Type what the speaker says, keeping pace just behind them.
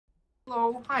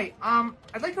Hello, hi.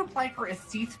 I'd like to apply for a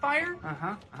ceasefire.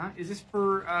 Is this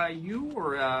for you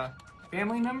or a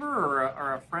family member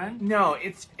or a friend? No,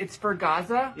 it's for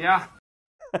Gaza. Yeah.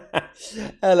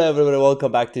 Hello everybody, welcome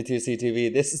back to Tousi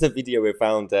TV. This is a video we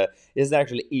found. This is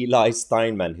actually Eli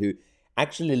Steinman, who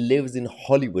actually lives in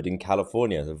Hollywood in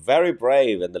California. So very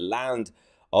brave in the land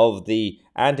of the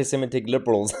anti-Semitic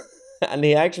liberals. And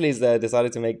he actually has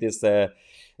decided to make this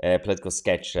political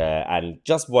sketch and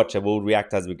just watch it. We'll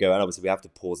react as we go. And obviously we have to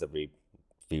pause every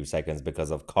few seconds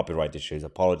because of copyright issues.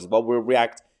 Apologies, but we'll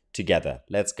react together.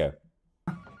 Let's go.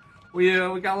 We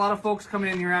got a lot of folks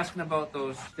coming in here asking about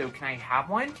those. So can I have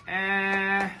one?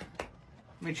 Let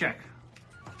me check.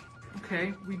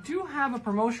 Okay, we do have a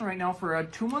promotion right now for a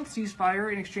 2-month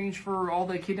ceasefire in exchange for all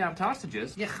the kidnapped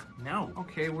hostages. Yeah, no.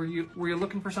 Okay, were you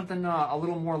looking for something a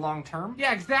little more long term?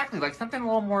 Yeah, exactly, like something a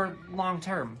little more long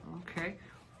term. Okay.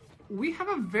 We have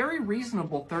a very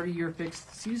reasonable 30-year fixed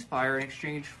ceasefire in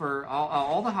exchange for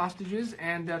all the hostages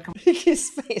and His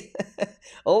face.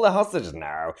 All the hostages.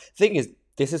 No. Thing is,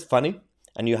 this is funny,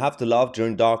 and you have to laugh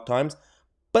during dark times.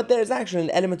 But there's actually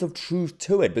an element of truth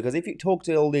to it, because if you talk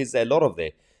to all these, a lot of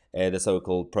the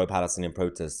so-called pro-Palestinian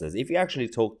protesters, if you actually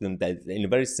talk to them in a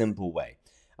very simple way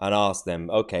and ask them,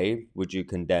 okay, would you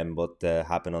condemn what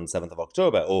happened on 7th of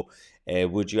October, or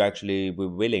would you actually be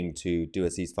willing to do a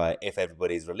ceasefire if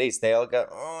everybody's released? They'll go,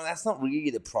 oh, that's not really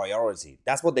the priority.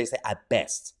 That's what they say at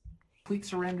best. Complete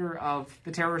surrender of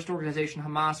the terrorist organization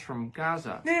Hamas from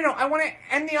Gaza. No, I want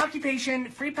to end the occupation,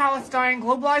 free Palestine,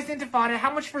 globalized intifada.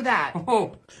 How much for that?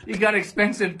 Oh, you got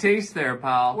expensive taste there,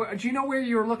 pal. Do you know where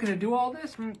you were looking to do all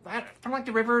this? From like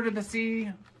the river to the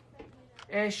sea,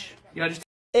 ish. Yeah, just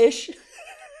ish.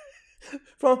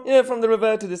 From the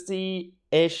river to the sea,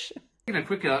 ish.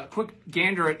 Taking a quick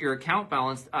gander at your account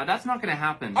balance, that's not going to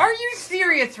happen. Are you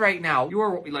serious right now? You are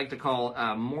what we like to call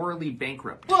morally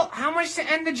bankrupt. Well, how much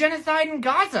to end the genocide in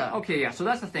Gaza? Okay, yeah, so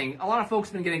that's the thing. A lot of folks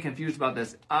have been getting confused about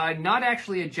this. Not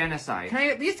actually a genocide. Can I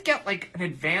at least get, like, an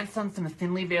advance on some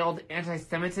thinly veiled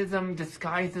anti-Semitism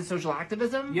disguised as social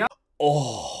activism? Yeah.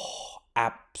 Oh,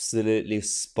 absolutely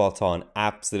spot on.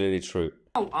 Absolutely true.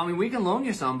 Oh, I mean, we can loan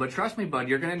you some, but trust me, bud,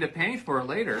 you're gonna end up paying for it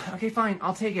later. Okay, fine,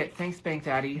 I'll take it. Thanks, Bank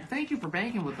Daddy. Thank you for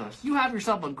banking with us. You have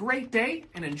yourself a great day,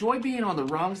 and enjoy being on the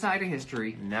wrong side of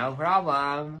history. No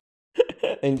problem.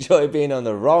 Enjoy being on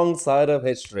the wrong side of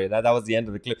history. That was the end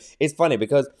of the clip. It's funny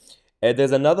because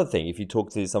there's another thing. If you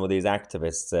talk to some of these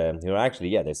activists who are actually,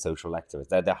 yeah, they're social activists.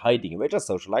 They're hiding it. We're just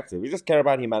social activists. We just care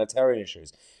about humanitarian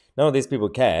issues. None of these people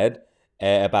cared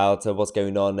about what's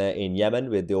going on in Yemen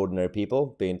with the ordinary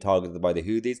people being targeted by the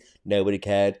Houthis. Nobody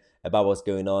cared about what's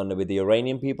going on with the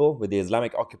Iranian people, with the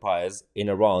Islamic occupiers in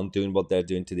Iran doing what they're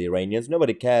doing to the Iranians.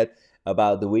 Nobody cared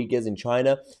about the Uyghurs in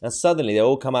China. And suddenly they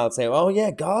all come out saying, oh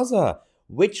yeah, Gaza,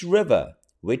 which river,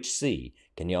 which sea?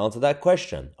 Can you answer that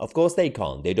question? Of course they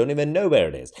can't. They don't even know where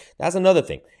it is. That's another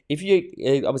thing. If you,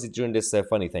 obviously during this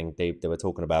funny thing, they were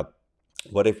talking about,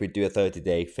 what if we do a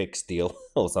 30-day fixed deal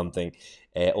or something?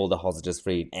 All the hostages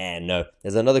free? No.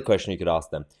 There's another question you could ask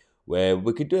them. Where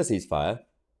we could do a ceasefire.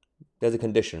 There's a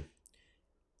condition.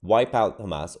 Wipe out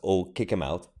Hamas or kick them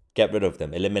out. Get rid of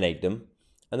them. Eliminate them.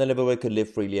 And then everybody could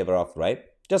live freely ever after, right?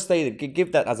 Just say,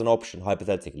 give that as an option,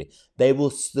 hypothetically. They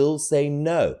will still say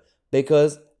no.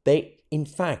 Because they, in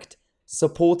fact,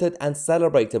 supported and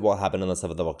celebrated what happened on the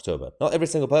 7th of October. Not every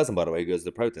single person, by the way, who goes to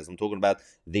the protest. I'm talking about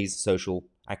these social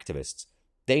activists.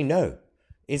 They know.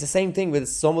 It's the same thing with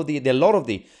some of a lot of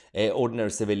the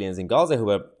ordinary civilians in Gaza who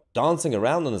were dancing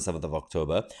around on the 7th of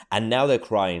October, and now they're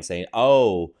crying, saying,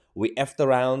 oh, we effed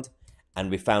around and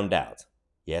we found out.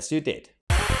 Yes, you did.